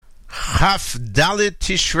Chaf Dalet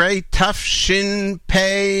Tishrei Tafshin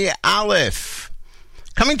Pei Aleph.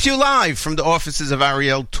 Coming to you live from the offices of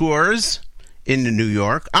Ariel Tours in New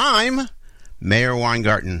York, I'm Meir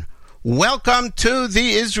Weingarten. Welcome to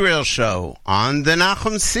the Israel Show on the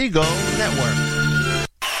Nachum Segal Network.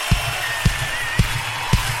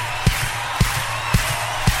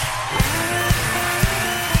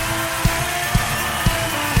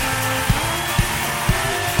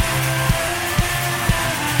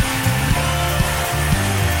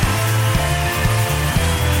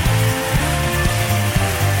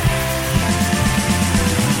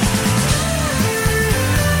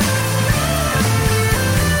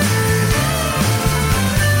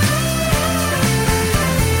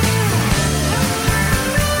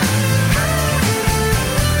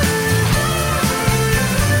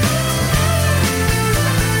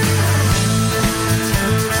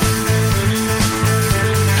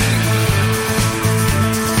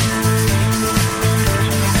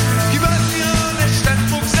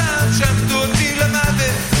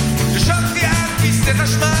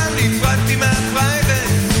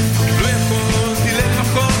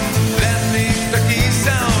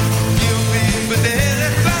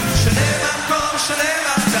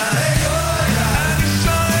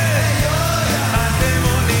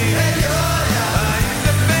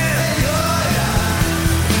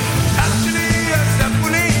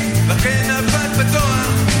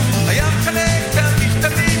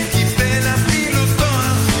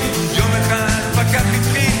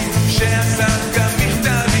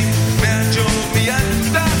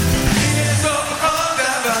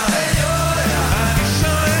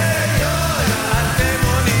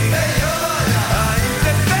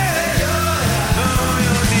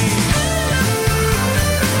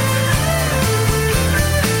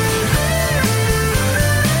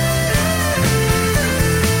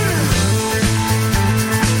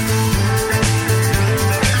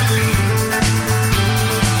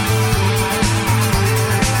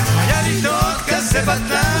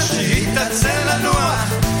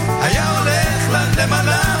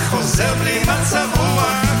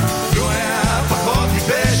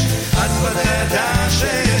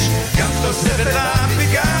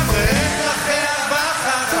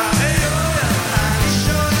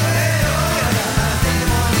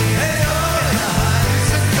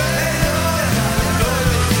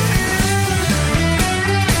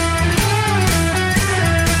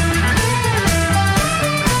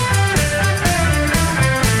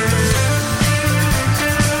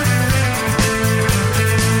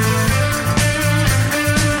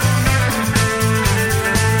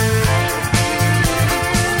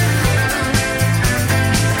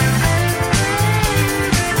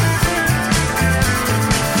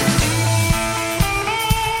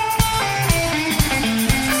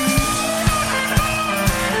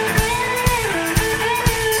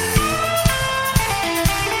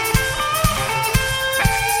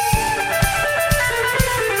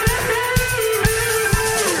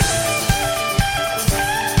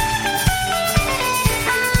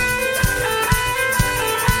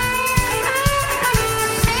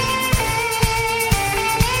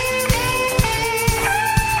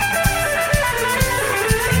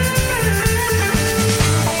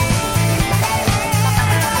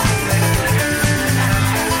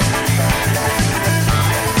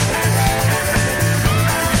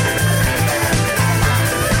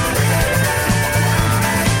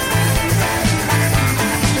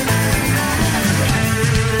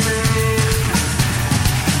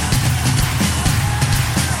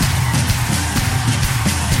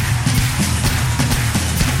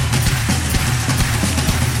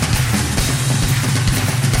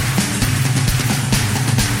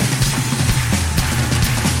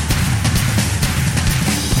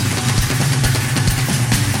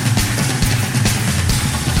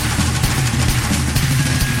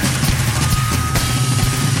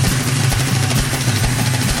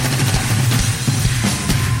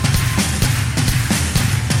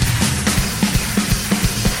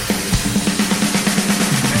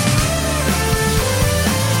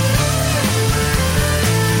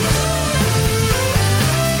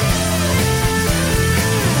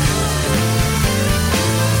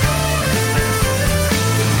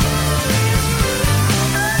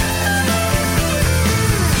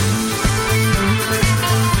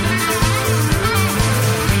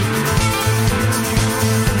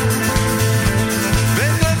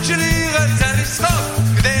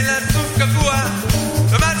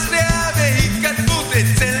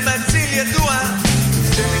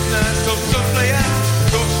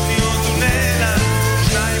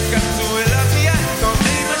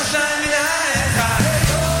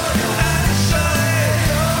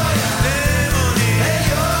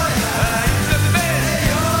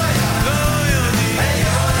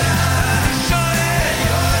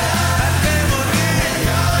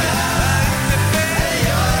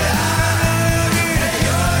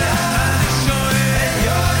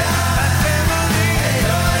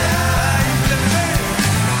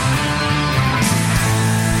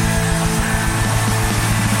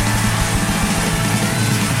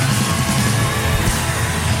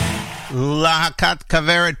 Lakat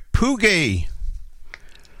Kaveret Pugi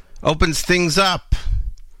opens things up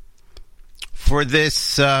for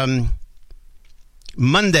this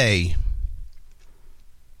Monday,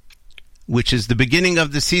 which is the beginning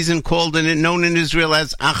of the season known in Israel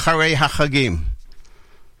as Acharei HaChagim,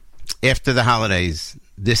 after the holidays.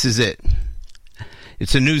 This is it.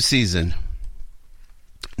 It's a new season.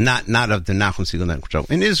 Not of the Nachum Segal Network show.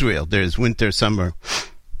 In Israel, there's winter, summer,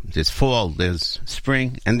 there's fall, there's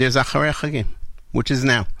spring, and there's Acharei HaChagim, which is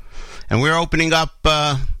now. And we're opening up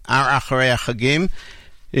our Acharei HaChagim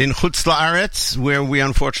in Chutz La'aretz, where we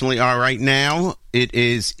unfortunately are right now. It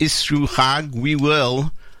is Isru Chag. We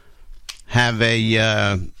will have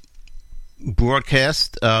a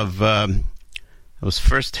broadcast of, it was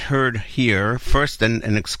first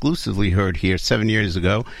and exclusively heard here 7 years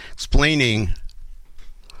ago, explaining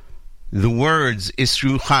the words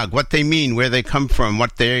Isru Chag, what they mean, where they come from,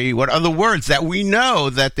 what other words that we know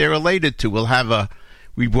that they're related to. We'll have a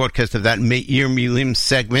rebroadcast of that Me'ir Milim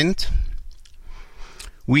segment.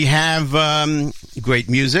 We have great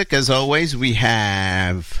music, as always. We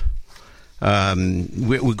have...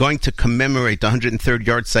 we're going to commemorate the 103rd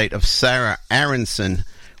yard site of Sarah Aronson,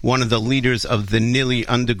 one of the leaders of the Nili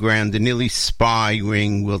Underground, the Nili spy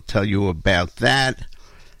ring. We'll tell you about that.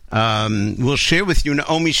 We'll share with you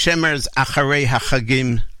Naomi Shemer's Acharei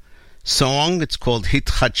HaChagim song. It's called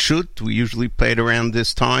Hitchatshut. We usually play it around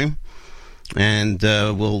this time. And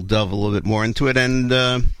we'll delve a little bit more into it. And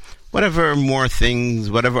whatever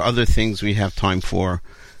other things we have time for,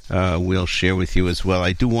 we'll share with you as well.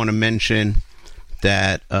 I do want to mention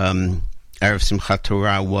that Erev Simchat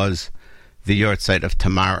Torah was the yard site of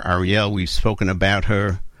Tamar Ariel. We've spoken about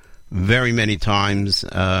her very many times,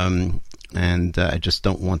 and I just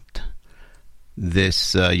don't want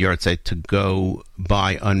this yard site to go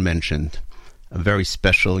by unmentioned. A very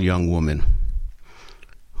special young woman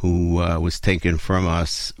who was taken from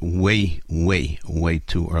us way, way, way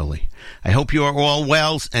too early. I hope you are all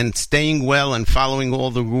well and staying well and following all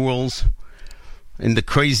the rules in the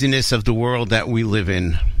craziness of the world that we live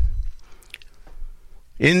in.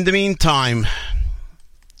 In the meantime,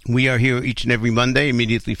 we are here each and every Monday,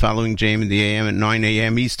 immediately following JM in the AM at 9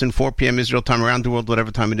 a.m. Eastern, 4 p.m. Israel time, around the world,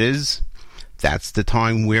 whatever time it is. That's the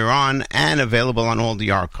time we're on and available on all the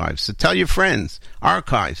archives. So tell your friends,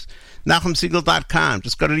 archives. NachumSegal.com.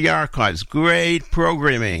 Just go to the archives. Great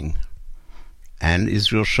programming. And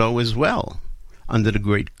Israel Show as well, under the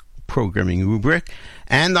great programming rubric.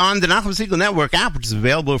 And on the Nachum Segal Network app, which is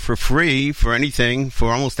available for free for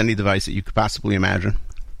almost any device that you could possibly imagine.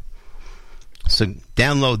 So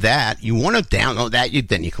download that. You want to download that,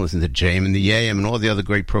 then you can listen to JM and the AM and all the other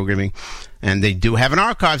great programming. And they do have an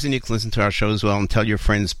archives, and you can listen to our show as well. And tell your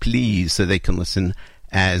friends, please, so they can listen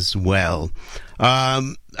as well.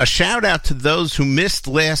 A shout out to those who missed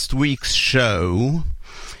last week's show.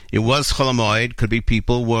 It was Chol HaMoed. Could be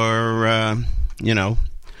people were,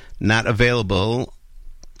 not available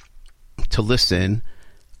to listen.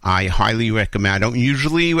 I highly recommend. I don't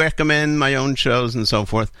usually recommend my own shows and so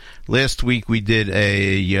forth. Last week we did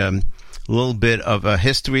a little bit of a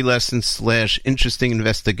history lesson / interesting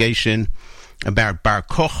investigation about Bar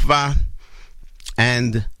Kokhba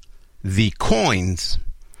and the coins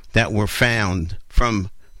that were found from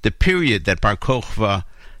the period that Bar Kokhba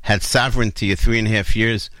had sovereignty of 3.5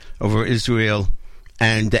 years over Israel,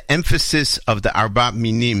 and the emphasis of the Arba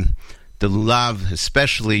Minim, the Lulav,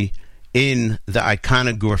 especially in the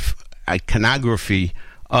iconography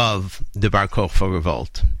of the Bar Kokhba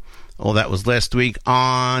revolt. All that was last week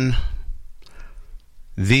on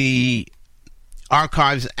the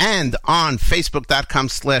archives and on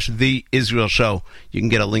Facebook.com/The Israel Show. You can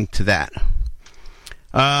get a link to that.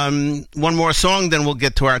 One more song, then we'll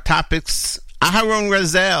get to our topics. Aharon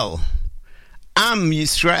Razel, Am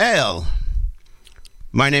Yisrael.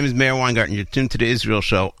 My name is Meir Weingarten. You're tuned to The Israel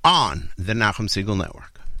Show on the Nachum Segal Network.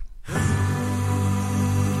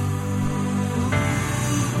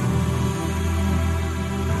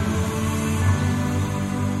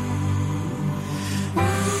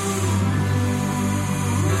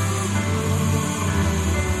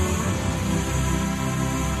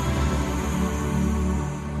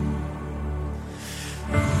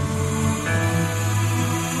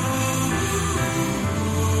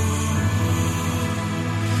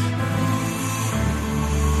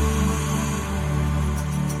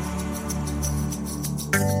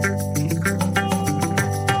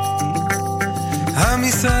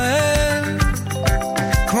 ישראל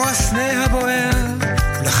כמו הסנה הבוער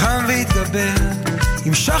לחם והתגבר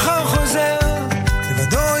עם שחר חוזר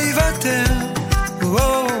לבדו יוותר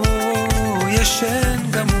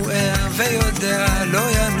ישן גם הוא ער ויודע לא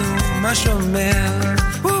ינום מה שומר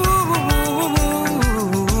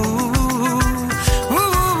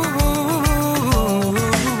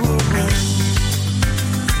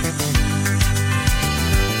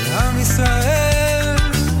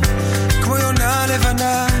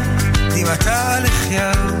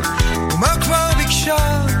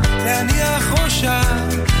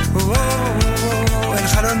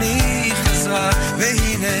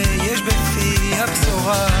והנה יש בפי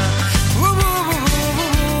הבשורה.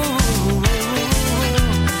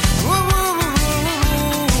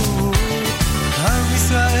 עם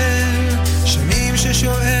ישראל, שנים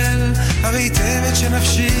ששואל, הראיתם את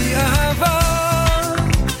שנפשי אהבה.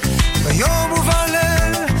 ביום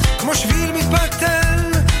ובליל, כמו שביל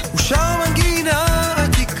מתפתל, ושר מנגינה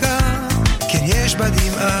עתיקה. כן יש בה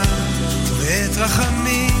דמעה, ואת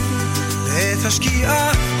רחמים, ואת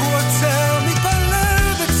השקיעה, הוא עוצר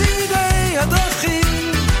מתפלל בצידי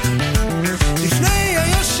הדרכים. לפני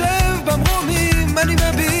היושב במרומים, אני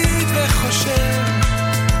מביט וחושב,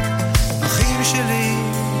 אחים שלי,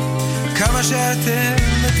 כמה שאתם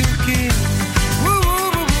מתוקים.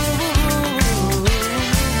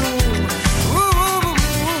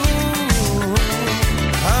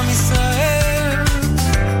 עם ישראל,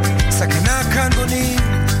 סכנה כאן בונים,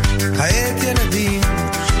 העת ילדים,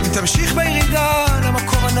 אם תמשיך בירידה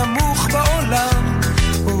למקום הנמוך בעולם,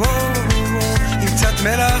 עם קצת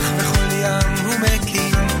מלח וכל ים, הוא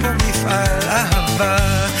מקים פה מפעל אהבה.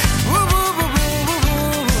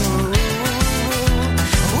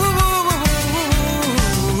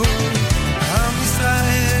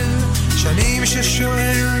 שנים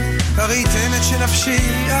ששואל, הראיתם את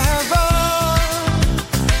שנפשי אהבה.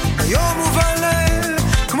 היום ובליל,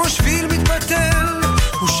 כמו שביל מתפתל,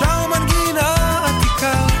 הוא שר מנגינה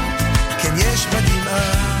עתיקה. כן יש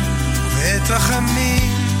בדמעה, ואת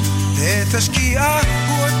רחמים, ואת השקיעה,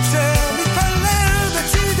 הוא עוצר מתפלל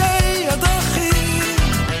בצידי הדרכים.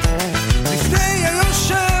 לפני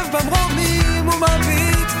היושב במרומים, הוא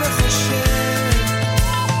מביט וחושב,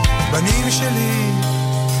 בנים שלי,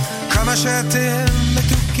 כמה שאתם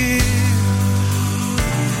מתוקים.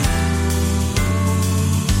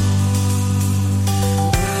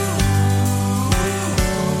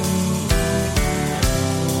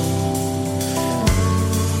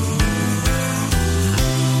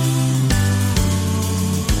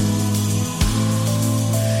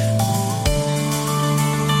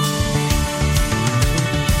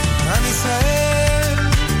 עם ישראל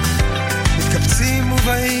מתקבצים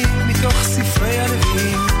ובאים מתוך ספרי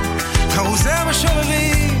הנביאים, חרוזי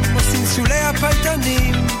המשוררים עושים סולי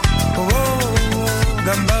הפייטנים.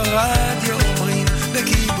 גם ברדיו אומרים,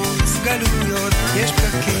 בקיבוץ גלויות יש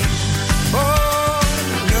פקקים.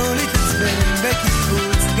 לא להתעצבן,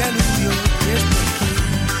 בקיבוץ גלויות יש פקקים.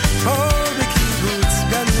 בקיבוץ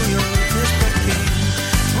גלויות יש פקקים.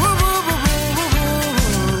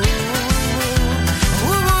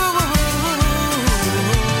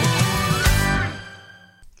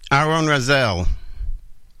 Aaron Razel,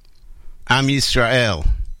 Am Yisrael,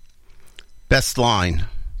 best line.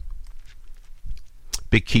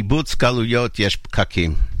 B'kibbutz galuyot yesh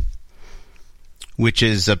pkakim, which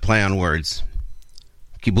is a play on words.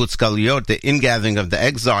 Kibbutz galuyot, the ingathering of the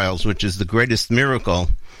exiles, which is the greatest miracle.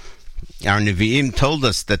 Our Nevi'im told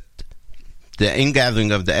us that the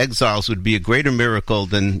ingathering of the exiles would be a greater miracle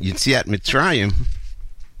than Yetziat Mitzrayim.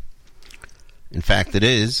 In fact, it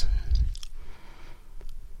is.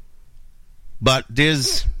 But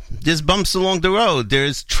there's bumps along the road.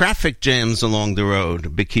 There's traffic jams along the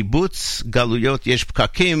road. B'kibbutz galuyot yesh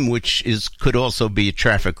pkakim, which could also be a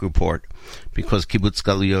traffic report, because kibbutz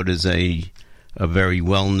galuyot is a very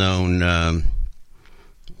well-known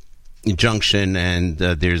junction, and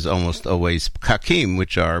there's almost always pkakim,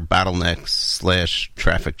 which are bottlenecks /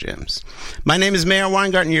 traffic jams. My name is Meir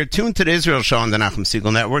Weingarten. You're tuned to the Israel Show on the Nachum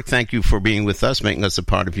Segal Network. Thank you for being with us, making us a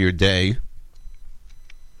part of your day.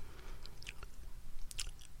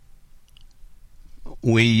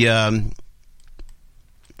 We,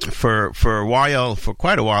 for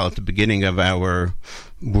quite a while at the beginning of our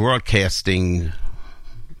broadcasting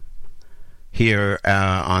here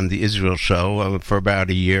on the Israel Show, for about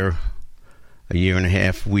a year and a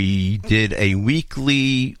half, we did a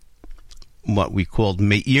weekly, what we called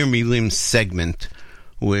Me'ir Milim segment,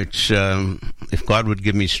 which, if God would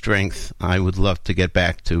give me strength, I would love to get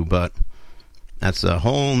back to, but that's a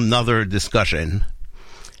whole nother discussion.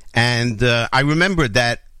 And I remembered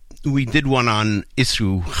that we did one on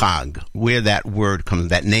Isru Chag, where that word comes,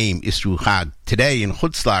 that name, Isru Chag. Today in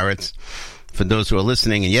Chutz La'aretz, for those who are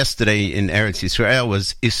listening, and yesterday in Eretz Yisrael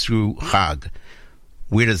was Isru Chag.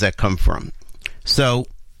 Where does that come from? So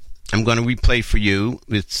I'm going to replay for you.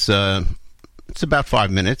 It's about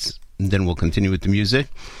 5 minutes, and then we'll continue with the music.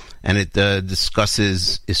 And it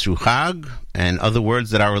discusses Isru Chag and other words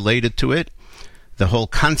that are related to it. The whole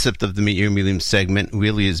concept of the Me'ir Milim segment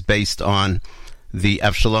really is based on the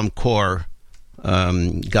Avshalom Kor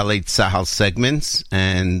Galei Tzahal segments,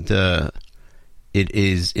 and it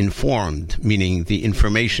is informed, meaning the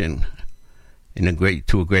information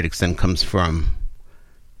to a great extent comes from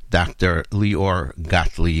Dr. Lior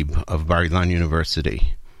Gottlieb of Bar Ilan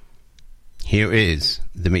University. Here is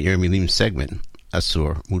the Me'ir Milim segment,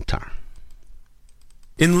 Asur Mutar.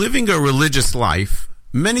 In living a religious life,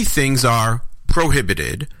 many things are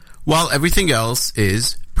prohibited, while everything else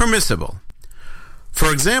is permissible.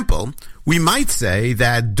 For example, we might say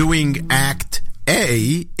that doing act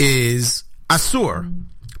A is asur,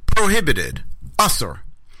 prohibited, asur,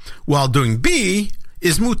 while doing B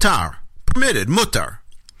is mutar, permitted, mutar.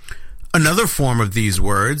 Another form of these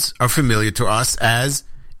words are familiar to us as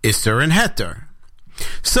isur and heter.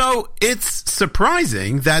 So it's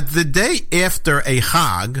surprising that the day after a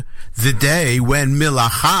chag, the day when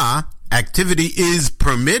milacha, activity, is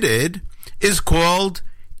permitted, is called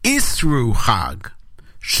Isru Chag.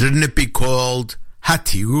 Shouldn't it be called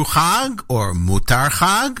Hatiru Chag or Mutar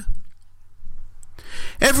Chag?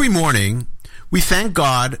 Every morning, we thank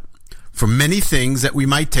God for many things that we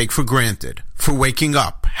might take for granted. For waking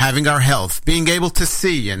up, having our health, being able to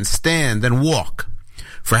see and stand and walk.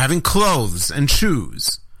 For having clothes and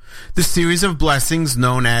shoes. The series of blessings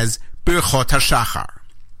known as Birchot HaShachar.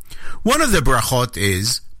 One of the brachot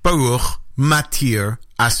is Baruch Matir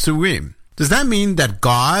Asurim. Does that mean that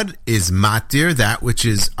God is matir, that which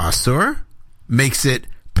is asur? Makes it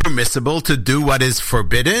permissible to do what is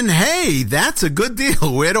forbidden? Hey, that's a good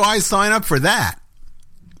deal. Where do I sign up for that?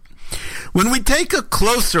 When we take a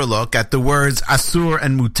closer look at the words asur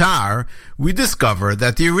and mutar, we discover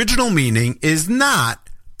that the original meaning is not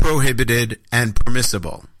prohibited and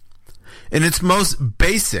permissible. In its most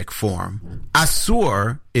basic form,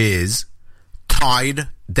 asur is tied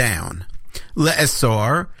down.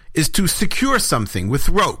 Le'esor is to secure something with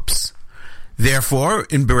ropes. Therefore,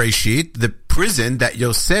 in Bereshit, the prison that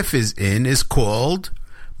Yosef is in is called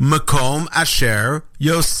Makom Asher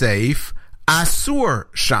Yosef Asur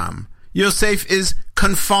Sham. Yosef is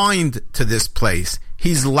confined to this place.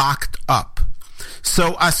 He's locked up.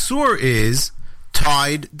 So Asur is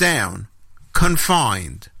tied down,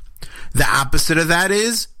 confined. The opposite of that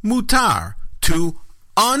is mutar, to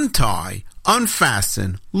untie,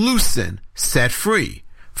 unfasten, loosen, set free,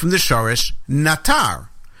 from the shorish natar,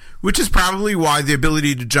 which is probably why the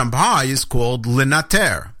ability to jump high is called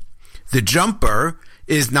linater. The jumper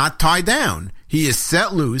is not tied down. He is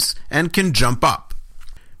set loose and can jump up.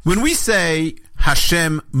 When we say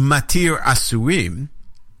Hashem matir asurim,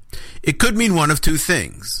 it could mean one of two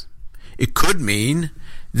things. It could mean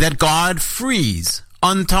that God frees,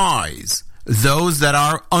 unties those that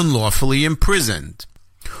are unlawfully imprisoned.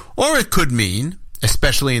 Or it could mean,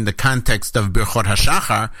 especially in the context of Birchot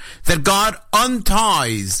HaShachar, that God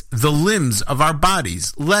unties the limbs of our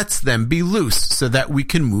bodies, lets them be loose so that we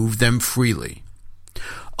can move them freely.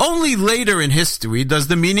 Only later in history does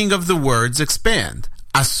the meaning of the words expand.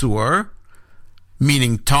 Asur,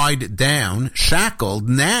 meaning tied down, shackled,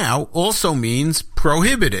 now also means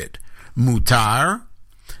prohibited. Mutar,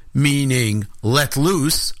 meaning let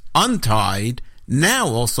loose, untied, now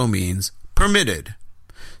also means permitted.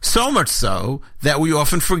 So much so that we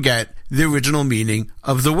often forget the original meaning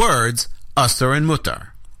of the words asur and mutar.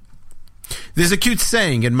 There's a cute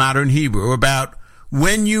saying in modern Hebrew about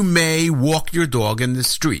when you may walk your dog in the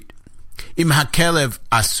street. Im hakelev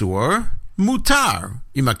asur, mutar.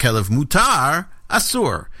 Im hakelev mutar,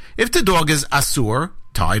 asur. If the dog is asur,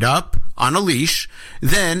 tied up on a leash,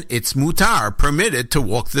 then it's mutar, permitted to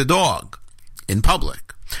walk the dog in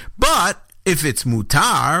public. But if it's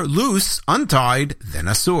mutar, loose, untied, then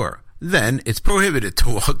asur. Then it's prohibited to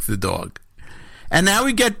walk the dog. And now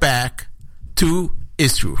we get back to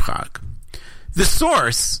Isru Chag. The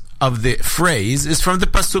source of the phrase is from the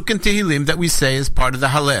pasuk in Tehillim that we say as part of the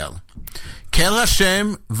Hallel. Kel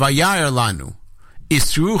Hashem vayayir lanu,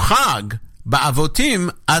 Isru Chag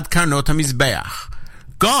ba'avotim ad karnot hamizbeach.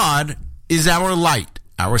 God is our light,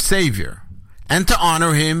 our Savior. And to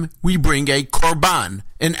honor Him, we bring a korban,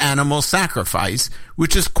 an animal sacrifice,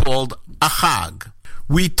 which is called a chag.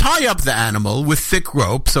 We tie up the animal with thick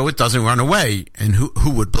rope so it doesn't run away, and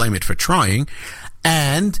who would blame it for trying,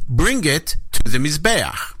 and bring it to the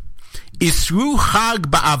Mizbeach. Isru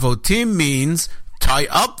Chag Ba'avotim means tie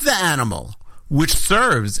up the animal, which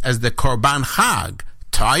serves as the Korban Chag.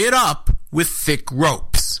 Tie it up with thick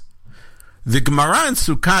ropes. The Gemara in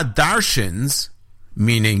Sukkah darshins,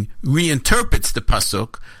 meaning reinterprets the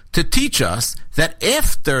pasuk, to teach us that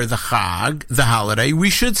after the Chag, the holiday, we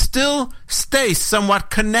should still stay somewhat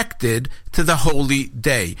connected to the holy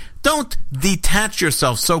day. Don't detach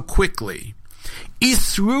yourself so quickly.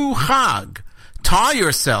 Isru Chag, tie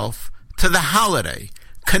yourself to the holiday.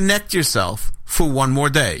 Connect yourself for one more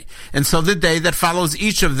day. And so the day that follows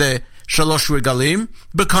each of the Shalosh Regalim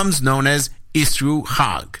becomes known as Isru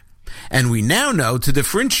Chag. And we now know to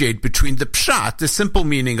differentiate between the pshat, the simple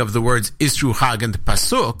meaning of the words Isru Chag and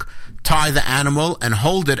Pasuk, tie the animal and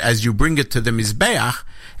hold it as you bring it to the Mizbeach,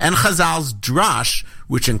 and Chazal's drash,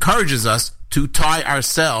 which encourages us to tie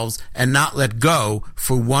ourselves and not let go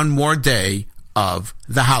for one more day of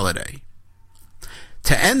the holiday.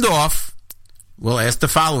 To end off, we'll ask the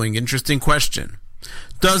following interesting question.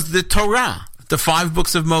 Does the Torah, the 5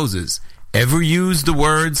 books of Moses, ever use the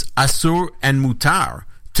words Asur and Mutar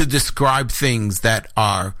to describe things that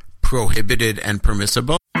are prohibited and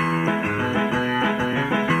permissible?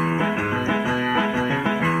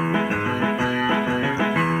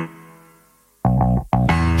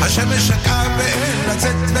 השמש שקעה ואין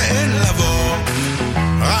לצאת ואין לבוא,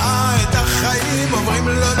 ראה את החיים עוברים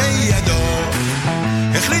לו לידו,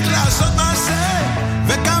 החליט לעשות מעשה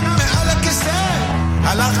וגם מעל הכיסא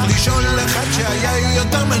הלך לשאול אחד שהיה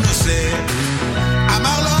יותר מנוסה,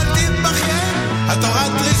 אמר לו אל תתבכיין, התורה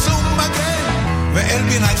תריסום מגן, ואל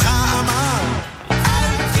בינתך אמר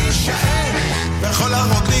אל תישאר, וכל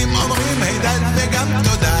הרוקדים אומרים הידד וגם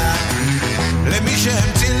תודה למי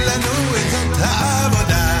שהמציא לנו את זאת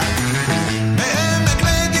העבודה, מעמק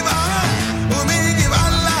לגבעה ומגבעה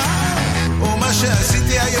להר, ומה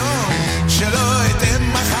שעשיתי היום שלא אתם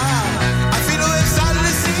מחר, אפילו אפסל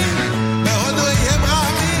לסין בהודו יהיה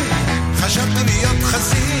ברעמי, חשבתי להיות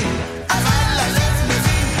חסין אבל הלב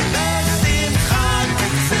מבין בשמחה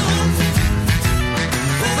תקצרות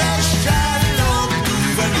ובשלום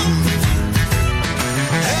תובנות,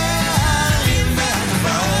 הערים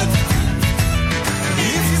והגבעות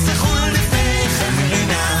יפסחו לפניכם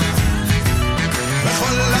רינה,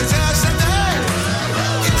 בכל עצי השדה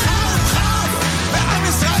יתחר וחב בעם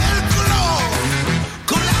ישראל כולו,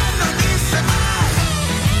 כולנו נשמח.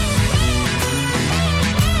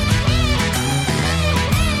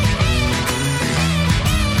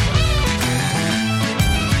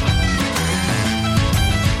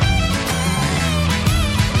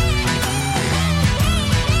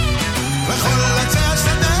 בכל עצי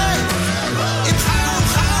השדה יתחר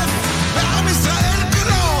וחב בעם ישראל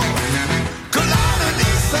כולו, כולנו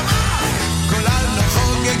נשמח, כולנו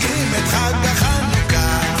חוגגים את חג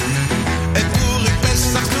החנוכה, את פורים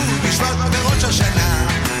פסח ט"ו בשבט וראש השנה,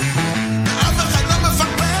 ואף אחד לא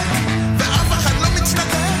מפקפק ואף אחד לא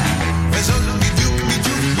מצטדק, וזאת בדיוק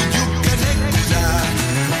הנקודה,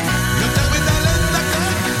 יותר מדי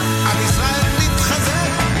לדקדק, עם ישראל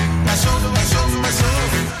מתחזק, בסוף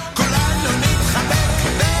כולנו נתחבק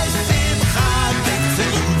בשמחה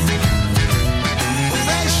תקצרות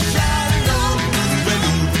ובשלום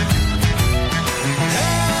תובנות,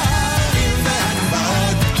 הערים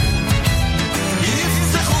והגבעות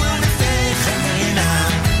יפסחו לפניכם רינה,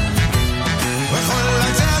 וכל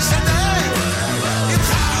עצי השדה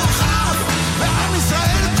יתחר וחב בעם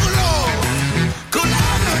ישראל כולו,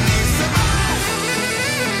 כולנו נשמח.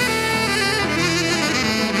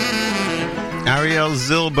 Ariel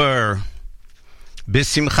Zilber,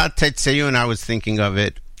 B'Simchat Tetzayun, I was thinking of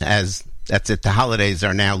it as, that's it, the holidays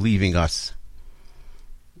are now leaving us.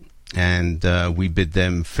 And we bid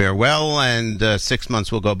them farewell, and 6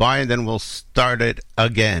 months will go by, and then we'll start it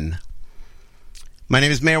again. My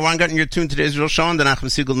name is Meir Weingarten, and you're tuned to the Israel Show on the Nachum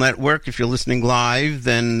Segal Network. If you're listening live,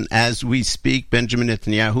 then as we speak, Benjamin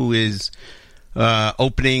Netanyahu is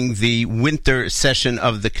opening the winter session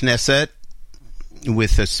of the Knesset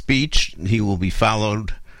with a speech. He will be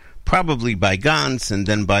followed probably by Gantz and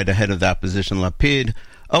then by the head of the opposition, Lapid.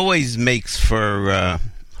 Always makes for a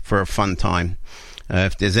fun time.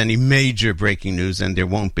 If there's any major breaking news, and there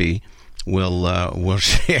won't be, we'll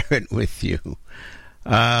share it with you.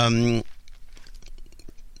 Chav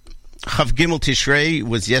Gimel Tishrei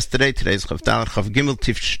was yesterday. Today's Chav Dalet. Chav Gimel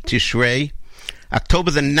Tishrei,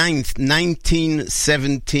 October the 9th,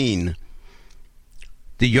 1917.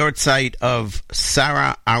 The yahrzeit of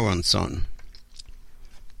Sarah Aronson.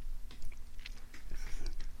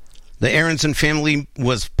 The Aronson family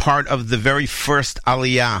was part of the very first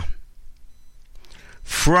Aliyah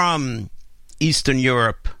from Eastern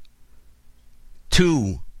Europe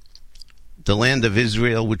to the land of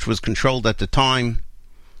Israel, which was controlled at the time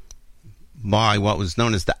by what was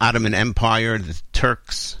known as the Ottoman Empire. The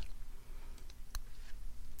Turks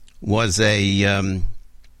was a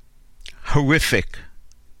horrific,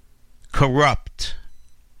 corrupt,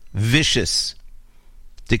 vicious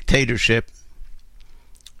dictatorship,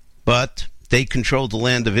 but they controlled the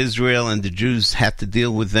land of Israel, and the Jews had to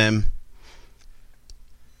deal with them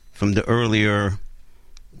from the earlier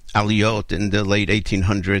Aliyot in the late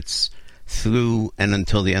 1800s through and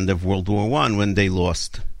until the end of World War I, when they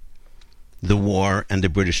lost the war and the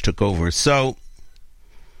British took over. So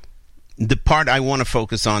the part I want to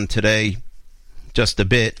focus on today just a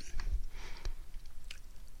bit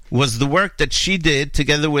was the work that she did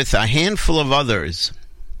together with a handful of others.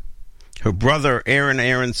 Her brother, Aaron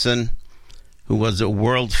Aronson, who was a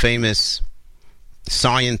world-famous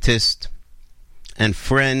scientist, and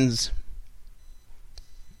friends,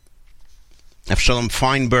 Avshalom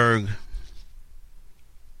Feinberg,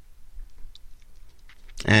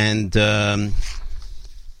 and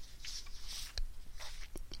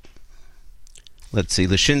let's see,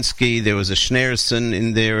 Lashinsky. There was a Schneerson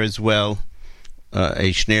in there as well.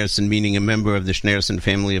 A Schneerson meaning a member of the Schneerson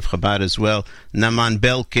family of Chabad as well. Naman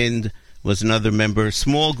Belkind was another member.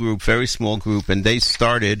 Small group, very small group, and they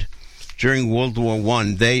started during World War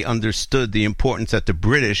I. They understood the importance that the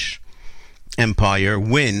British Empire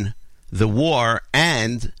win the war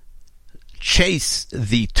and chase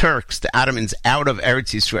the Turks, the Ottomans, out of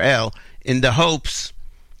Eretz Yisrael in the hopes,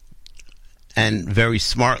 and very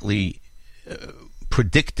smartly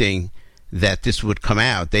predicting that this would come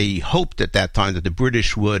out. They hoped at that time that the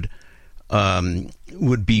British would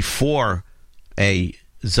be for a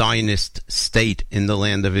Zionist state in the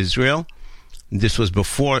land of Israel. This was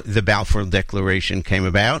before the Balfour Declaration came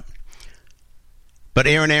about. But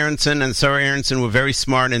Aaron Aronson and Sarah Aronson were very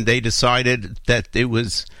smart, and they decided that it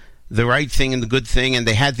was the right thing and the good thing, and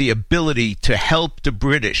they had the ability to help the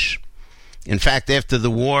British. In fact, after the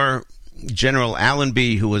war, General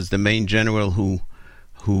Allenby, who was the main general who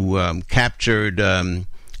captured Eretz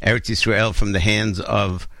Yisrael from the hands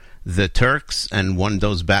of the Turks and won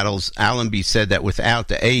those battles, Allenby said that without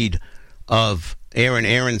the aid of Aaron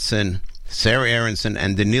Aronson, Sarah Aronson,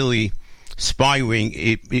 and the Nili spy wing,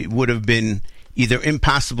 it would have been either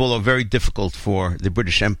impossible or very difficult for the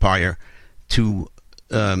British Empire to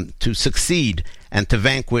succeed and to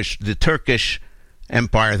vanquish the Turkish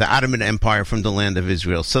Empire, the Ottoman Empire, from the land of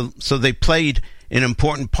Israel. So they played an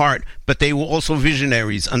important part, but they were also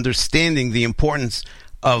visionaries, understanding the importance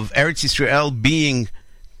of Eretz Yisrael being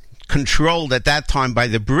controlled at that time by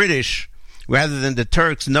the British rather than the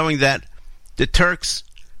Turks, knowing that the Turks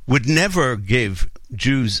would never give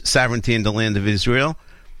Jews sovereignty in the land of Israel.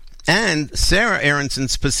 And Sarah Aronson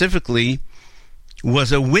specifically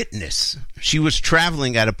was a witness. She was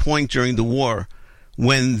traveling at a point during the war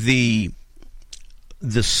when the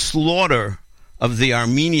slaughter of the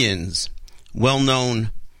Armenians,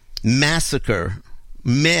 well-known massacre,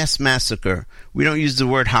 mass massacre. We don't use the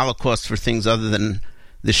word Holocaust for things other than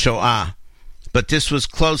the Shoah, but this was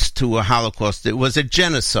close to a Holocaust. It was a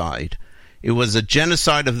genocide. It was a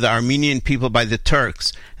genocide of the Armenian people by the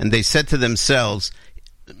Turks, and they said to themselves,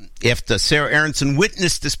 after Sarah Aronson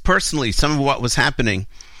witnessed this personally, some of what was happening,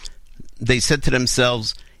 they said to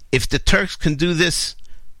themselves, if the Turks can do this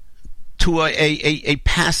to a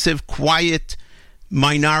passive, quiet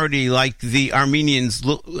minority like the Armenians,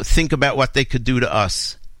 think about what they could do to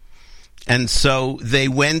us. And so they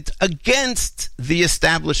went against the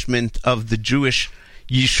establishment of the Jewish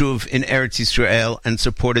Yishuv in Eretz Yisrael and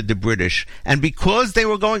supported the British. And because they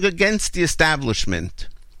were going against the establishment,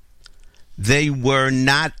 they were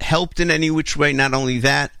not helped in any which way. Not only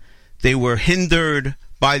that, they were hindered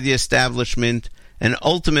by the establishment, and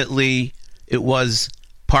ultimately it was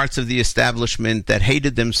parts of the establishment that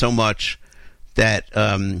hated them so much that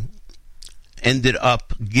ended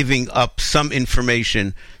up giving up some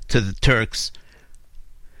information to the Turks,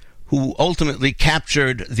 who ultimately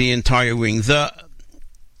captured the entire wing.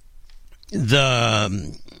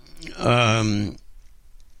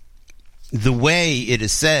 The way it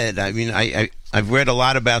is said, I mean, I've read a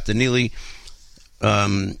lot about the Nili.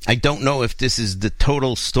 I don't know if this is the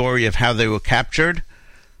total story of how they were captured,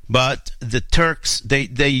 but the Turks,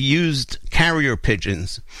 they used carrier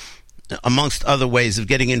pigeons, amongst other ways of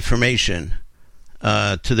getting information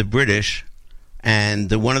to the British,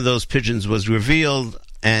 and one of those pigeons was revealed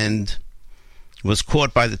and was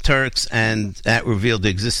caught by the Turks, and that revealed the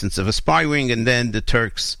existence of a spy wing, and then the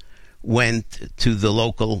Turks went to the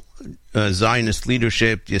local Zionist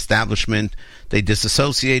leadership, the establishment. They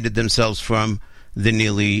disassociated themselves from the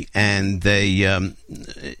Nili, and they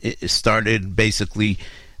started basically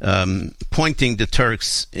pointing the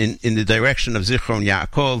Turks in the direction of Zichron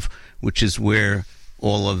Yaakov, which is where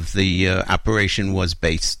all of the operation was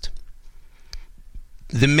based.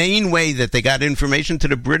 The main way that they got information to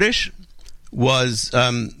the British was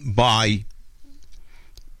by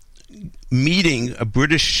meeting a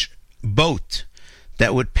British boat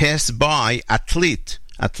that would pass by Atlit.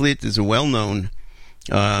 Atlit is a well-known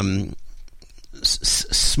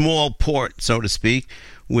small port, so to speak,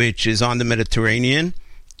 which is on the Mediterranean,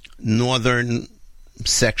 northern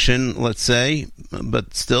section, let's say,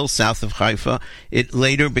 but still south of Haifa. It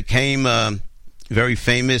later became very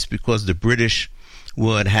famous because the British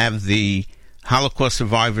would have the Holocaust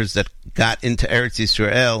survivors that got into Eretz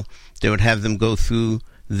Yisrael, they would have them go through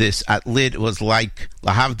this Atlit. It was like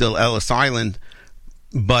Lahavdil Ellis Island,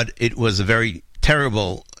 but it was a very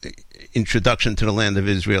terrible introduction to the land of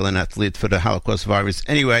Israel and Atlit for the Holocaust survivors.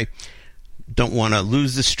 Anyway, don't want to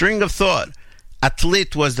lose the string of thought.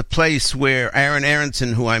 Atlit was the place where Aaron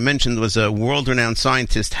Aronson, who I mentioned was a world-renowned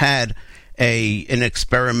scientist, had an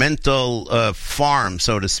experimental farm,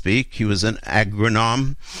 so to speak. He was an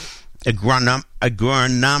agronomist,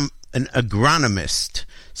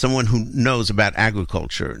 someone who knows about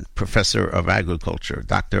agriculture, professor of agriculture,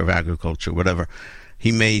 doctor of agriculture, whatever.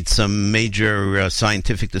 He made some major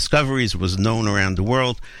scientific discoveries, was known around the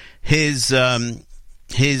world. His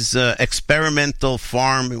experimental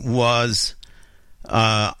farm was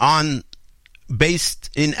based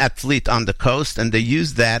in Atlit on the coast, and they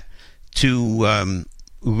used that to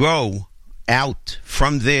row out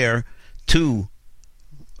from there to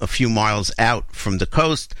a few miles out from the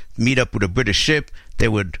coast, meet up with a British ship. They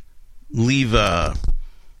would leave the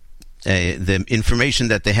information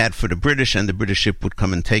that they had for the British, and the British ship would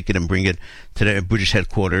come and take it and bring it to the British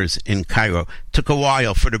headquarters in Cairo. It took a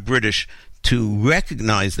while for the British to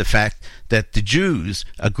recognize the fact that the Jews,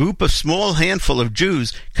 a group of small handful of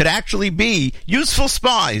Jews, could actually be useful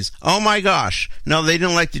spies. Oh my gosh. No, they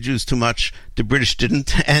didn't like the Jews too much. The British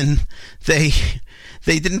didn't, and they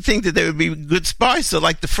didn't think that they would be good spies. So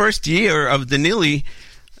like the first year of the Nili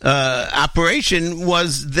operation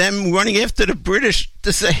was them running after the British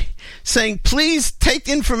to saying, please take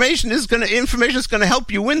information. Information is going to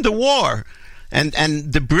help you win the war. And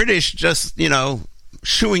the British just,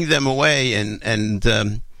 shooing them away and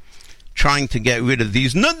trying to get rid of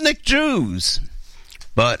these nudnik Jews.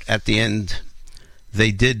 But at the end,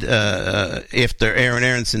 they did, after Aaron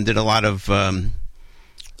Aronson did a lot of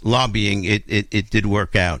lobbying, it did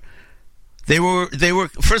work out. They were.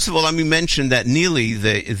 First of all, let me mention that Nili,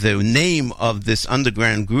 the name of this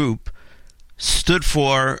underground group, stands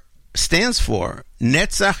for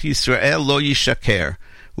Netzach Yisrael Lo Yishaker,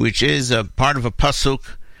 which is a part of a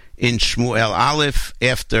pasuk in Shmuel Aleph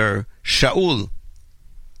after Shaul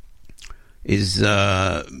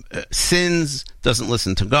sins, doesn't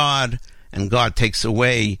listen to God, and God takes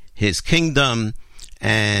away his kingdom,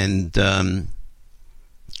 and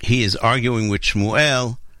he is arguing with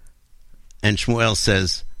Shmuel, and Shmuel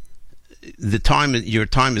says, your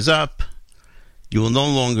time is up. You will no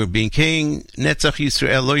longer be king. Netzach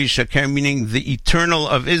Yisrael Lo Yishaker, meaning the eternal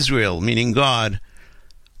of Israel, meaning God,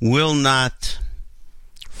 will not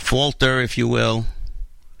falter, if you will.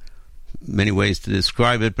 Many ways to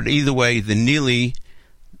describe it, but either way, the Nili,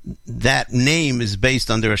 that name is based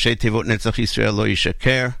on the Rashi Tevot Netzach Yisrael Lo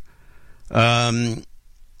Yishaker.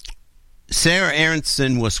 Sarah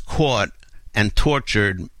Aronson was caught and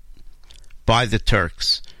tortured by the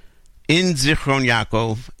Turks in Zichron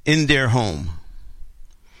Yaakov, in their home.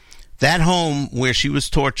 That home where she was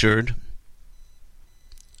tortured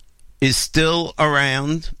is still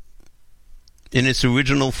around in its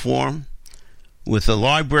original form, with the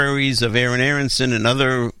libraries of Aaron Aronson and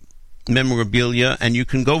other memorabilia, and you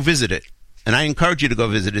can go visit it. And I encourage you to go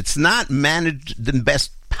visit it. It's not managed the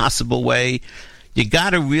best possible way. You got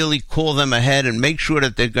to really call them ahead and make sure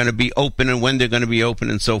that they're going to be open and when they're going to be open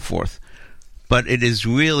and so forth. But it is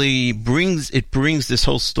really brings this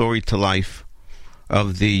whole story to life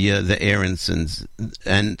of the Aronsons,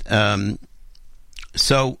 and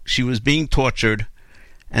so she was being tortured,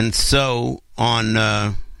 and so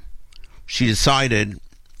she decided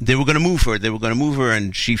they were going to move her.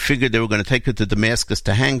 And she figured they were going to take her to Damascus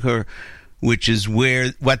to hang her, which is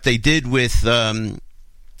what they did with Naaman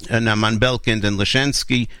Belkind and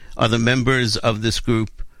Leshensky, other members of this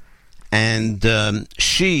group. And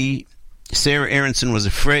Sarah Aronson was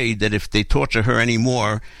afraid that if they torture her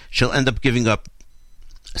anymore, she'll end up giving up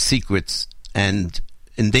secrets and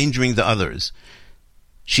endangering the others.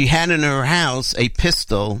 She had in her house a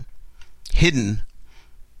pistol hidden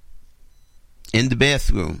in the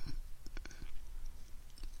bathroom.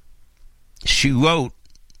 She wrote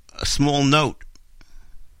a small note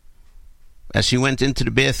as she went into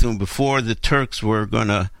the bathroom before the Turks were going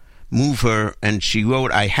to move her, and she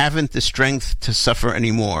wrote, "I haven't the strength to suffer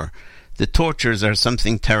anymore. The tortures are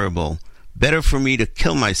something terrible. Better for me to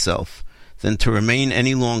kill myself than to remain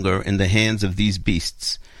any longer in the hands of these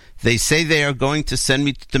beasts. They say they are going to send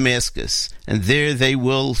me to Damascus, and there they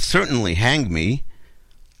will certainly hang me.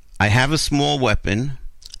 I have a small weapon.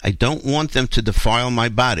 I don't want them to defile my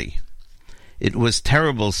body. It was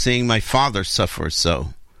terrible seeing my father suffer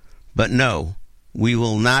so. But no, we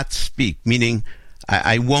will not speak," meaning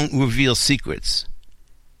I won't reveal secrets.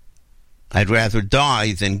 I'd rather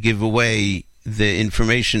die than give away the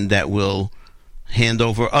information that will hand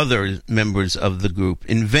over other members of the group.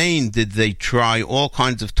 In vain did they try all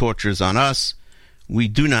kinds of tortures on us. We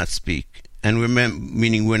do not speak, and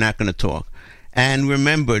meaning we're not going to talk, and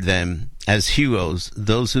remember them as heroes,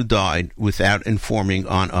 those who died without informing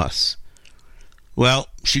on us. Well,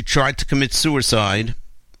 she tried to commit suicide,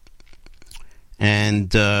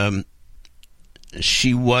 and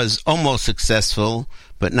she was almost successful,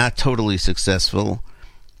 but not totally successful.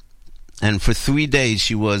 And for 3 days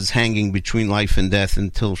she was hanging between life and death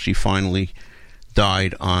until she finally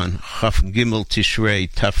died on Chaf Gimel Tishrei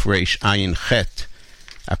Taf Reish Ayin Chet,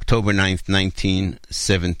 October 9th,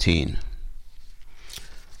 1917.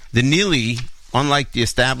 The Neely, unlike the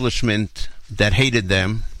establishment that hated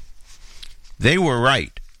them, they were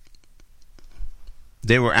right.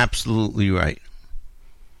 They were absolutely right.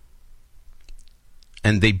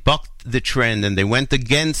 And they bucked the trend, and they went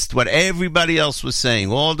against what everybody else was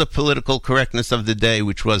saying, all the political correctness of the day,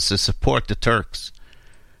 which was to support the Turks.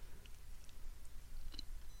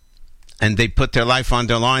 And they put their life on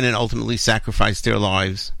their line and ultimately sacrificed their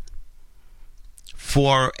lives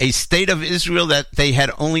for a state of Israel that they had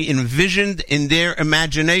only envisioned in their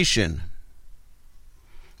imagination.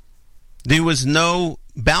 There was no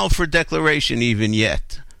Balfour Declaration even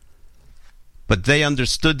yet. But they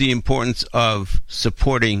understood the importance of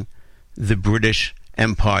supporting the British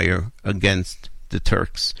Empire against the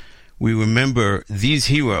Turks. We remember these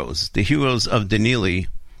heroes, the heroes of Danili,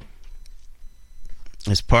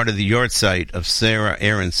 as part of the yahrzeit of Sarah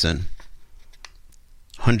Aronson,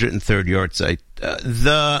 103rd yahrzeit.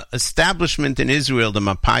 The establishment in Israel, the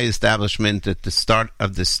Mapai establishment at the start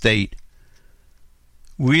of the state,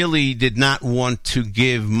 really did not want to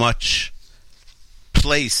give much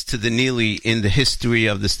place to the Neely in the history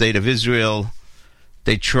of the state of Israel.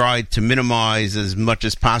 They tried to minimize as much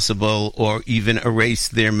as possible or even erase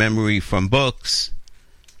their memory from books.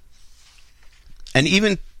 And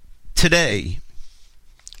even today,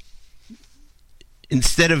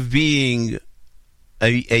 instead of being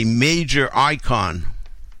a major icon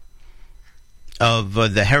of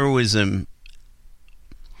the heroism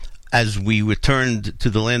as we returned to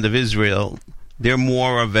the land of Israel, they're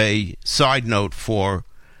more of a side note for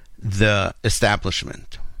the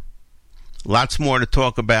establishment. Lots more to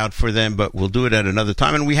talk about for them, but we'll do it at another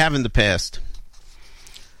time, and we have in the past.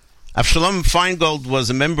 Avshalom Feingold was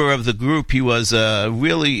a member of the group. He was a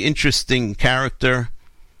really interesting character.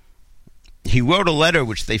 He wrote a letter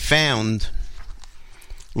which they found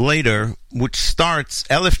later, which starts,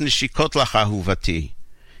 Elef Nishikot Lach Ahuvati.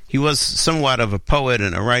 He was somewhat of a poet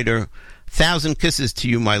and a writer. 1,000 kisses to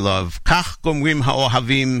you, my love. Kach gomrim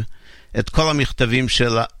ha'ohavim et kol ha'michtavim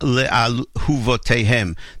shel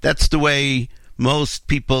le'ahuvoteihem. That's the way most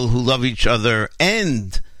people who love each other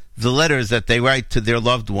end the letters that they write to their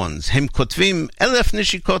loved ones. Hem kotvim elef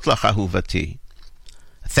nishikot lach ahuvati.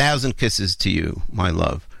 1,000 kisses to you, my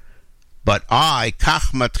love. But I,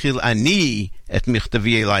 kach matchil ani et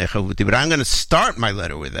michtavi elayich ahuvuti. But I'm going to start my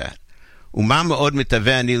letter with that. Uma me'od mitaveh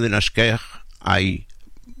ani linashkech. I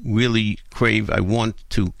really crave, I want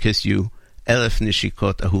to kiss you. Elef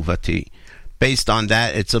nishikot ahuvati. Based on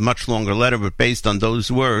that, it's a much longer letter, but based on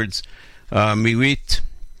those words, Mirit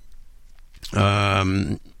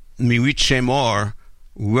Shemor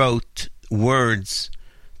wrote words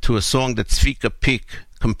to a song that Tzvika Pik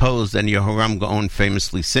composed and Yehoram Gaon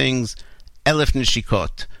famously sings, Elef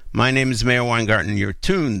Nishikot. My name is Meir Weingarten. You're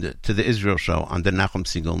tuned to the Israel Show on the Nachum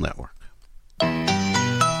Segal Network.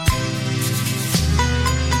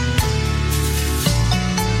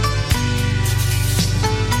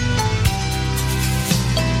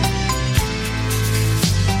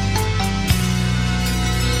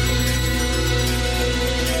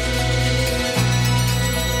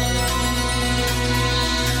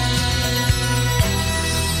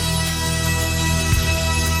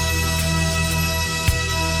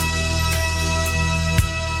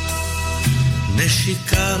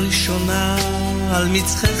 נשיקה ראשונה על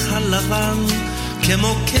מצחך הלבן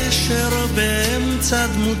כמו קשר באמצע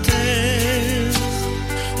דמותך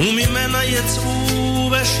וממנה יצאו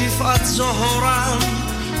בשפעת זוהרם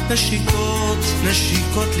נשיקות,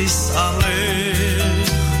 נשיקות לשערך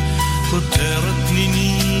כותרת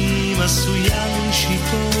פנינים עשויה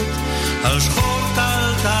נשיקות על שחור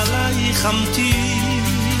טלטלי חמתי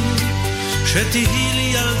שתהי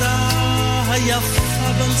לי ילדה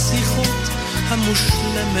היפה בנסיכות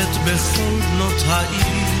המושלמת בכל בנות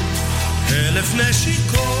העיר 1,000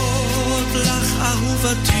 נשיקות לך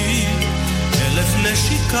אהובתי 1,000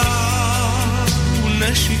 נשיקה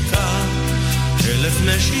ונשיקה 1,000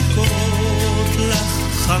 נשיקות לך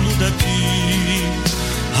חמודתי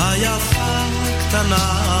היפה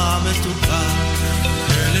קטנה מתוקה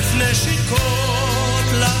 1,000 נשיקות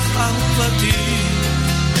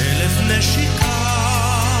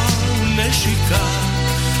נשיקה ונשיקה,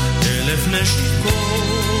 1000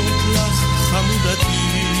 נשיקות לך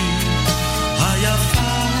חמודתי,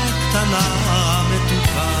 היפה קטנה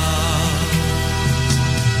מתוקה.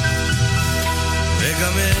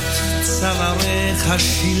 וגם את צווארך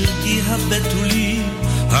השלטי הבתולי,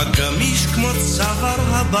 הגמיש כמו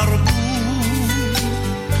צוואר הברבור,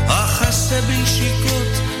 החסה בנשיקות,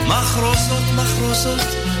 מחרוזות מחרוזות,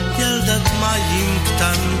 ילדת מים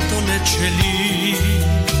קטנטונת שלי.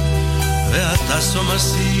 ואתה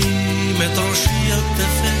סומסים את ראשי על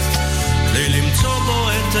כתפך, כדי למצוא בו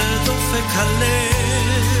את דופק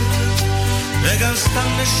הלב. וגם סתם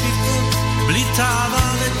נשיקות בלי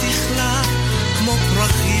תאווה ותכלה, כמו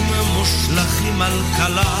פרחים מושלכים על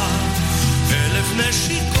כלה. 1000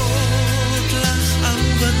 נשיקות לך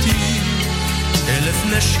אהובתי, 1000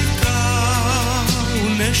 נשיקה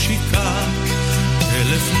ונשיקה,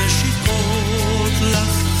 1000 נשיקות לך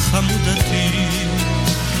חמודתי,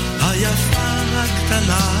 היפה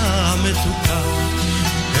הקטנה מתוקה.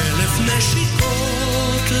 1000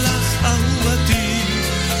 נשיקות לך אהובתי,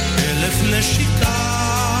 1000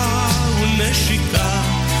 נשיקה ונשיקה,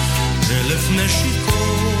 1000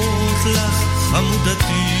 נשיקות לך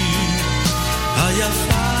חמודתי,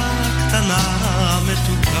 היפה קטנה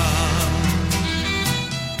מתוקה.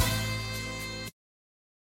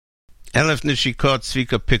 1000 Neshikot,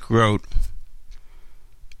 Tzvika Pick wrote.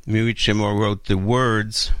 Mirit Shemor wrote the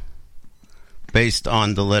words based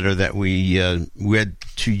on the letter that we read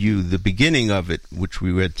to you, the beginning of it, which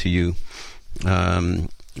we read to you,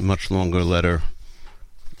 much longer letter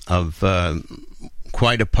of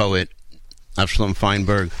quite a poet, Avshalom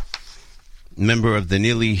Feinberg, member of the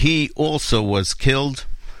Nili. He also was killed,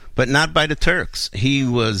 but not by the Turks. He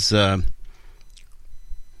was,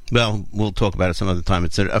 well, we'll talk about it some other time.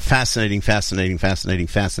 It's a fascinating,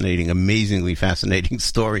 amazingly fascinating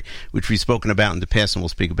story, which we've spoken about in the past and we'll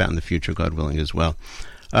speak about in the future, God willing, as well.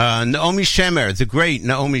 Naomi Shemer, the great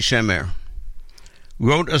Naomi Shemer,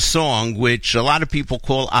 wrote a song which a lot of people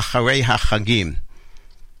call Acharei HaChagim,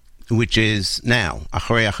 which is now.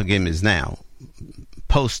 Acharei HaChagim is now.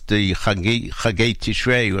 Post the Chagei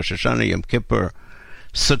Tishrei, Rosh Hashanah, Yom Kippur,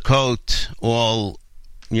 Sukkot, all,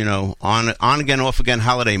 you know, on again, off again,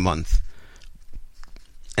 holiday month.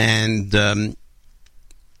 And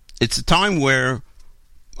it's a time where,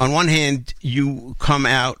 on one hand, you come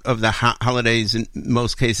out of the holidays, in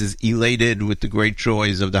most cases, elated with the great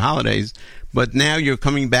joys of the holidays, but now you're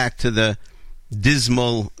coming back to the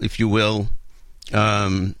dismal, if you will,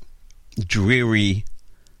 dreary,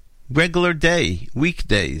 regular day,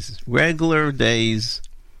 weekdays, regular days,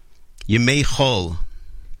 Yemei Chol.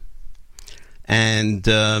 And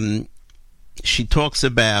she talks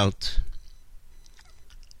about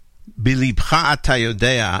Bilibcha ata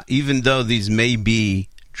yodea, even though these may be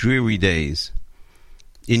dreary days,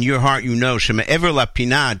 in your heart you know, Shema ever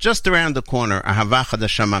lapina, just around the corner, ahava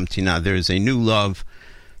chadasha mamtina, there is a new love,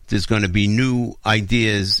 there's going to be new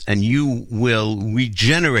ideas, and you will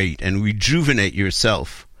regenerate and rejuvenate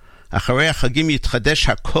yourself. Acharei chagim yitchadesh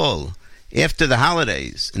hakol, after the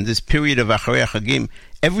holidays, in this period of Acharei chagim,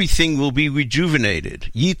 everything will be rejuvenated.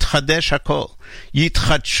 Yitchadesh hakol.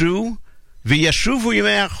 Yitchadshu v'yashuvu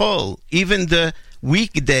yimei hachol. Even the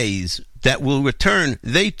weekdays that will return,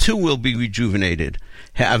 they too will be rejuvenated.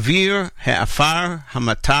 Ha'avir, ha'afar,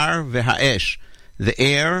 ha'matar, v'ha'esh. The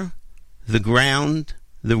air, the ground,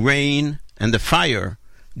 the rain, and the fire.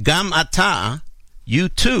 Gam ata, you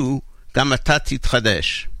too, gam ata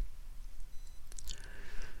titchadesh.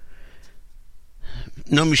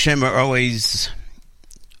 Naomi Shemer always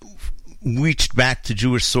reached back to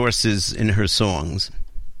Jewish sources in her songs.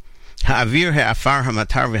 Ha'avir, ha'afar,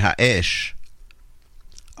 ha'matar, v'ha'esh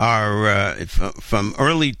are from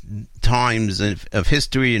early times of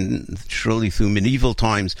history and surely through medieval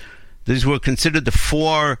times. These were considered the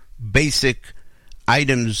 4 basic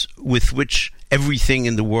items with which everything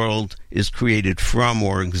in the world is created from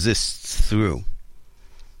or exists through.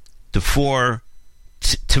 The 4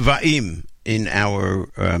 teva'im in our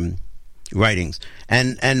writings.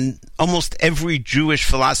 And almost every Jewish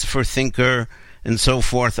philosopher, thinker, and so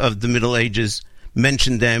forth of the Middle Ages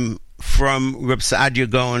mentioned them, from Reb Saadia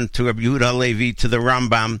Gaon to Reb Yehuda Halevi to the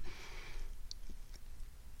Rambam.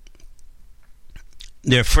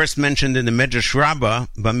 They're first mentioned in the Medrash Rabbah,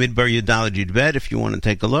 Bamidbar Yudalad Yudbet, if you want to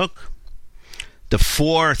take a look. The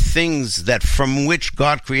 4 things that from which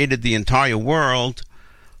God created the entire world: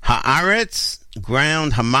 Haaretz,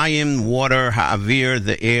 ground, Hamayim, water, Ha'avir,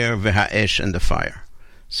 the air, V'ha'esh, and the fire.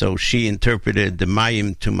 So she interpreted the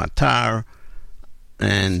Mayim to Matar,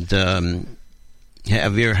 and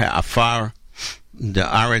Ha'avir, Ha'afar, the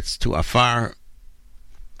Aretz to Afar,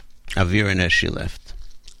 Avira as she left.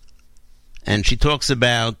 And she talks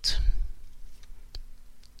about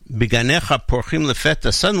Biganecha porchim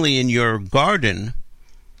lefeta. Suddenly in your garden,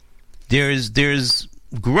 there's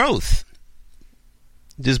growth,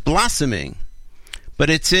 there's blossoming, but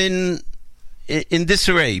it's in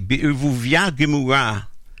disarray. Bi'urvuvya gemura,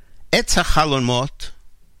 etz hachalomot,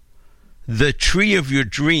 the tree of your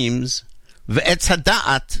dreams, ve'etz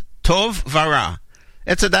hada'at tov vara.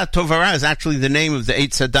 Etz hada'at tov vara is actually the name of the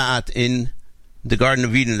Eitz hada'at in the Garden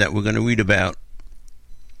of Eden that we're going to read about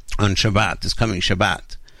on Shabbat, this coming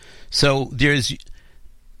Shabbat. So there's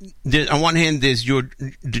on one hand, there's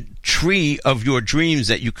the tree of your dreams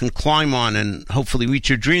that you can climb on and hopefully reach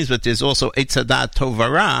your dreams, but there's also Eitz hada'at tov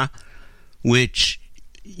vara, which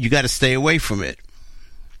you got to stay away from it.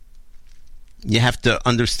 You have to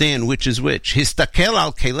understand which is which. Histakel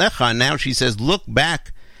al kelecha. Now she says, look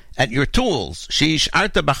back at your tools.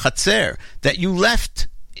 Sheisharta b'chatzer, that you left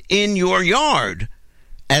in your yard.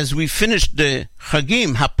 As we finished the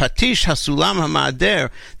Chagim, hapatish, hasulam,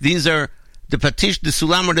 hama'ader. These are the patish, the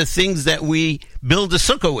sulam are the things that we build a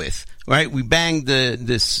sukkah with, right? We bang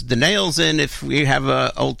the nails in if we have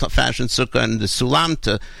a old-fashioned sukkah, and the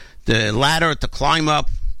sulam, the ladder to climb up.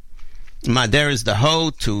 Ma'ader is the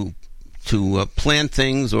hoe to plant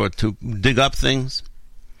things or to dig up things.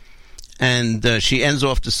 And she ends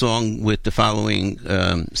off the song with the following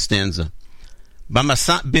stanza.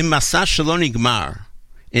 B'masa shelo nigmar,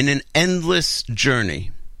 in an endless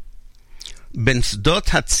journey. Ben sdot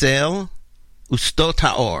hatzel ustot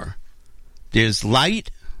haor. There's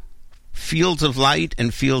light, fields of light,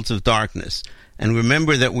 and fields of darkness. And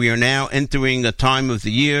remember that we are now entering a time of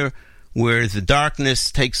the year where the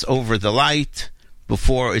darkness takes over the light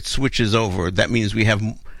before it switches over. That means we have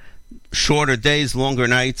shorter days, longer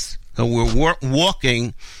nights. So we're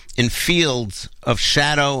walking in fields of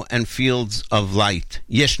shadow and fields of light.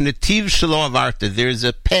 Yesh netiv shelo avarta. There's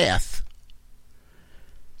a path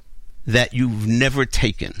that you've never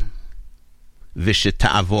taken.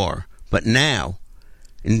 Visheta'avor. But now,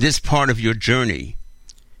 in this part of your journey,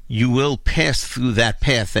 you will pass through that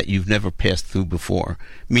path that you've never passed through before.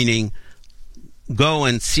 Meaning, go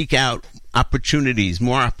and seek out opportunities,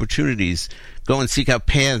 more opportunities. Go and seek out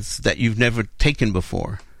paths that you've never taken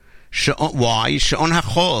before. Why? She'on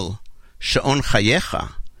hachol, she'on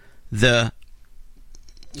chayecha. The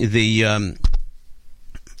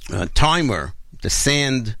timer, the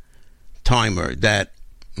sand timer that,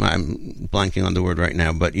 I'm blanking on the word right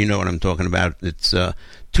now, but you know what I'm talking about. It's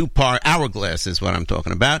two-part hourglass is what I'm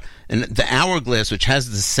talking about. And the hourglass, which has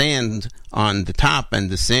the sand on the top, and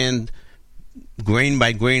the sand grain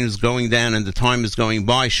by grain is going down and the time is going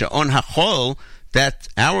by. She'on hachol, that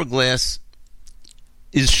hourglass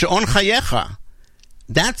is she'on chayecha.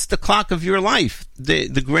 That's the clock of your life. The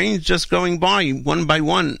grain's just going by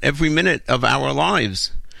one every minute of our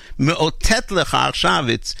lives. Me'otet lecha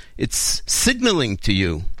achav, it's signaling to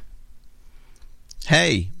you,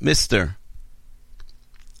 hey, mister,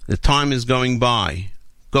 the time is going by.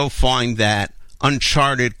 Go find that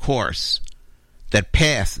uncharted course, that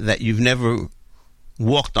path that you've never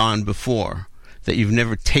walked on before, that you've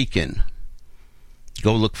never taken.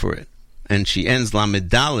 Go look for it. And she ends Lamed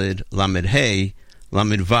Dalid, Lamed Hey,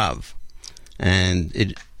 Lamed Vav. And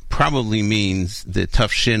it probably means the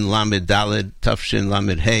Tafshin Lamed Dalid, Tafshin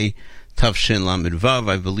Lamed Hey, Tafshin Lamed Vav.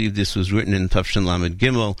 I believe this was written in Tafshin Lamed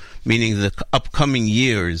Gimel, meaning the upcoming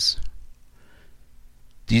years.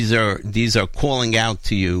 These are calling out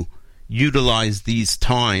to you. Utilize these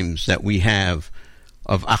times that we have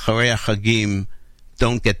of Acharei Chagim.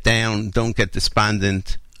 Don't get down. Don't get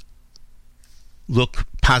despondent. Look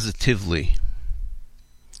positively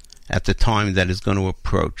at the time that is going to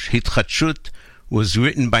approach. Hitchachut was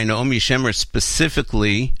written by Naomi Shemer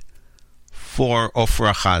specifically for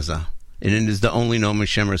Ofra Chaza. And it is the only Naomi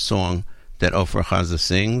Shemer song that Ofra Chaza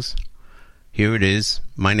sings. Here it is.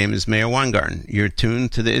 My name is Meir Weingarten. You're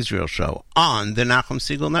tuned to the Israel Show on the Nachum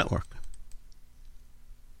Segal Network.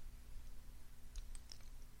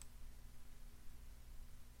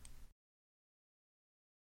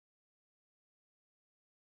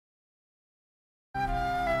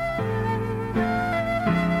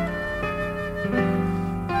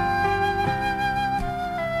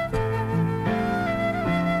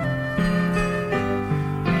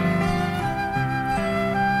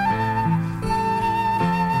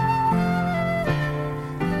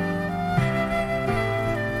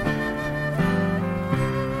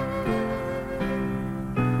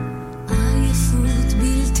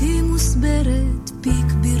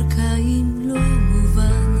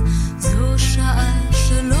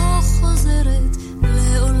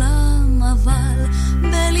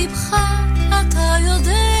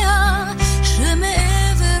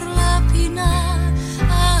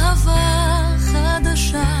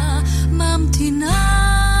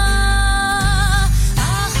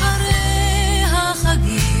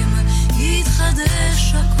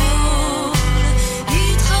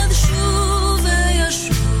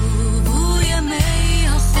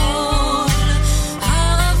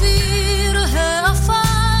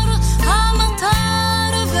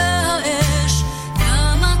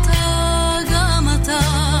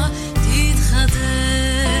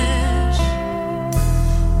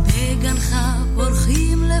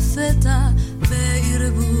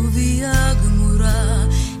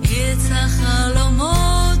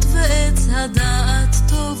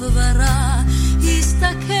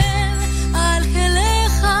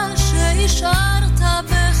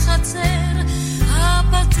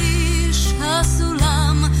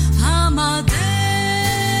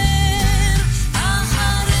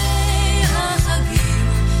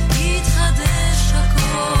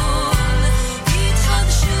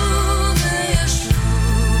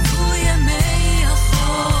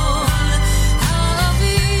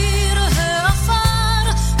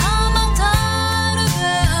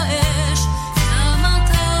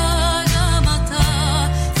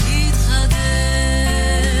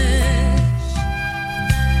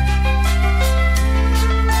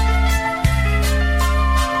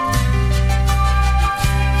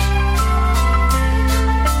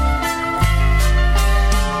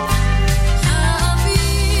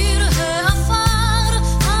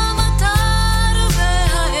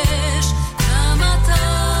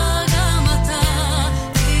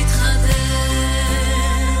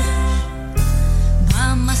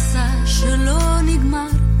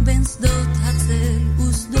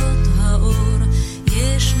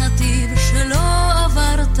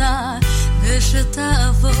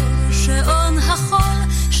 שתעבור שעון החול,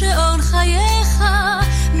 שעון חייך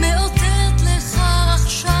מאותת לך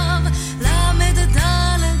עכשיו למד ד'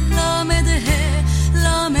 למד ה'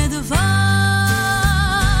 למד ו'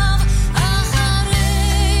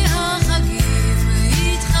 אחרי החגים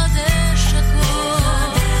יתחדש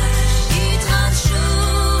הכל, יתחדשו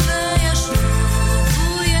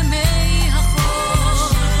וישובו ימי החול,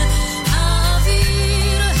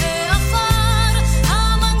 האוויר העפר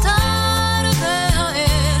המטר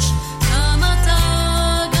והאש, גם אתה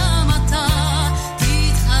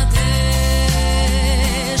תתחדש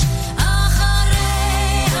אחרי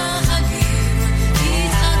החגים,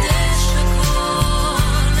 יתחדש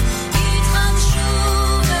הכל, יתחדשו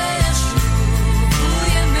וישובו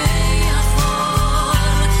ימי החול,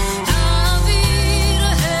 האוויר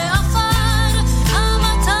העפר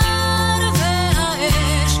המטר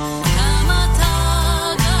והאש, גם אתה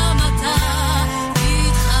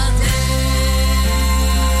תתחדש.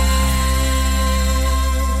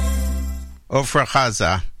 Ofra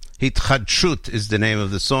Chaza, Hitchadshut is the name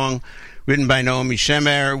of the song, written by Naomi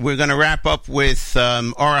Shemer. We're going to wrap up with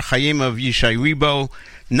Orach Chaim of Yishai Ribo.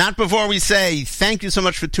 Not before we say thank you so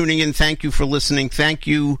much for tuning in. Thank you for listening. Thank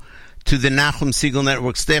you to the Nachum Siegel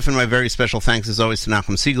Network staff, and my very special thanks as always to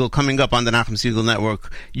Nachum Siegel. Coming up on the Nachum Siegel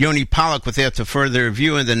Network, Yoni Pollack with There to Further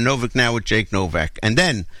Review, and then Novak Now with Jake Novak. And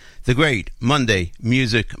then the great Monday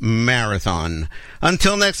Music Marathon.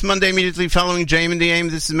 Until next Monday, immediately following JM and the AIM,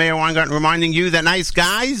 this is Meir Weingarten reminding you that nice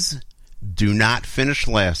guys do not finish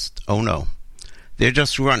last. Oh no. They're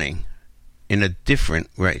just running in a different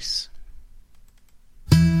race.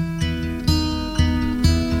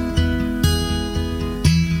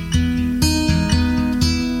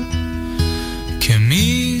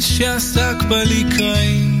 כמי שעסק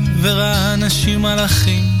בלקראים וראה אנשים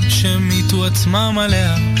מלאכים שמיתו עצמם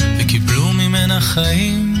עליה וקיבלו ממנה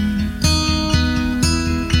חיים,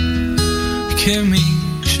 כמי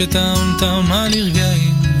שטעם טעמה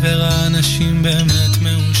לרגעים וראה אנשים באמת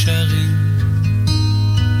מאושרים,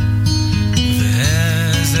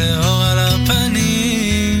 ואיזה אור על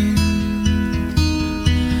הפנים,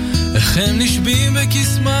 איך הם נשבים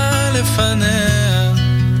בקסמה לפניה,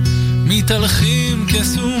 מתהלכים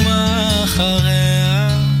כסומה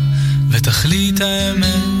אחריה, ותכלית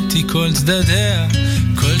האמת היא כל צדדיה,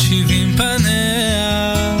 כל 70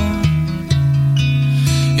 פניה,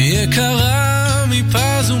 יקרה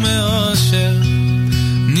מפז ומאושר,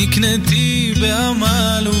 נקנתי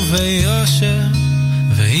בעמל וביושר,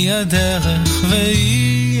 והיא הדרך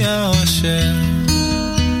והיא האושר.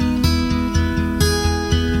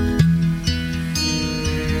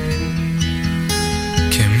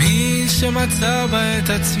 כמי שמצא בה את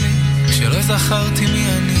עצמי כשלא זכרתי מי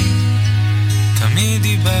אני, תמיד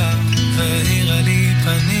היא באה והאירה לי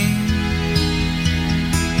פנים,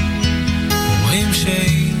 אומרים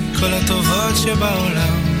שהיא כל הטובות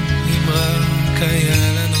שבעולם, אם רק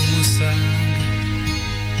היה לנו מושג,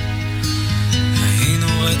 היינו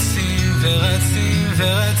רצים ורצים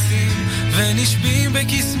ורצים ונשבים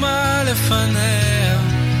בקסמה לפניה,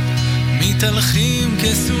 מתהלכים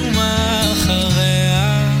כסומה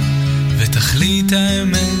אחריה, ותכלית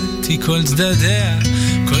האמת היא כל צדדיה,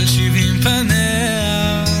 כל 70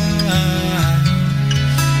 פניה,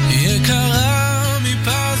 יקרה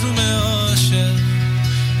מפז ומאושר,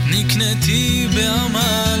 נקנתי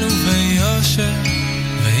בעמל וביושר,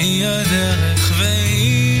 והיא הדרך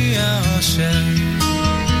והיא האושר.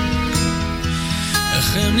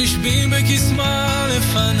 איך הם נשבים בקסמה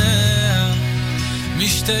לפניה,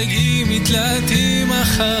 משתגעים מתלעטים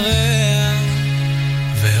אחריה,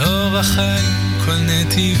 ואור החיים כל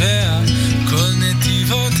נתיביה, כל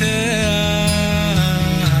נתיבותיה,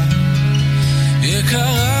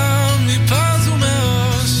 יקרה מפז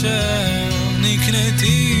ומאושר,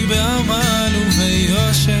 נקנתי בעמל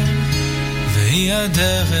וביושר, והיא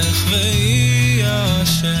הדרך והיא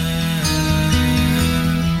האושר,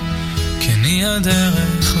 כן היא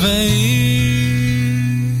הדרך והיא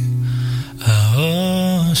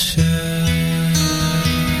האושר.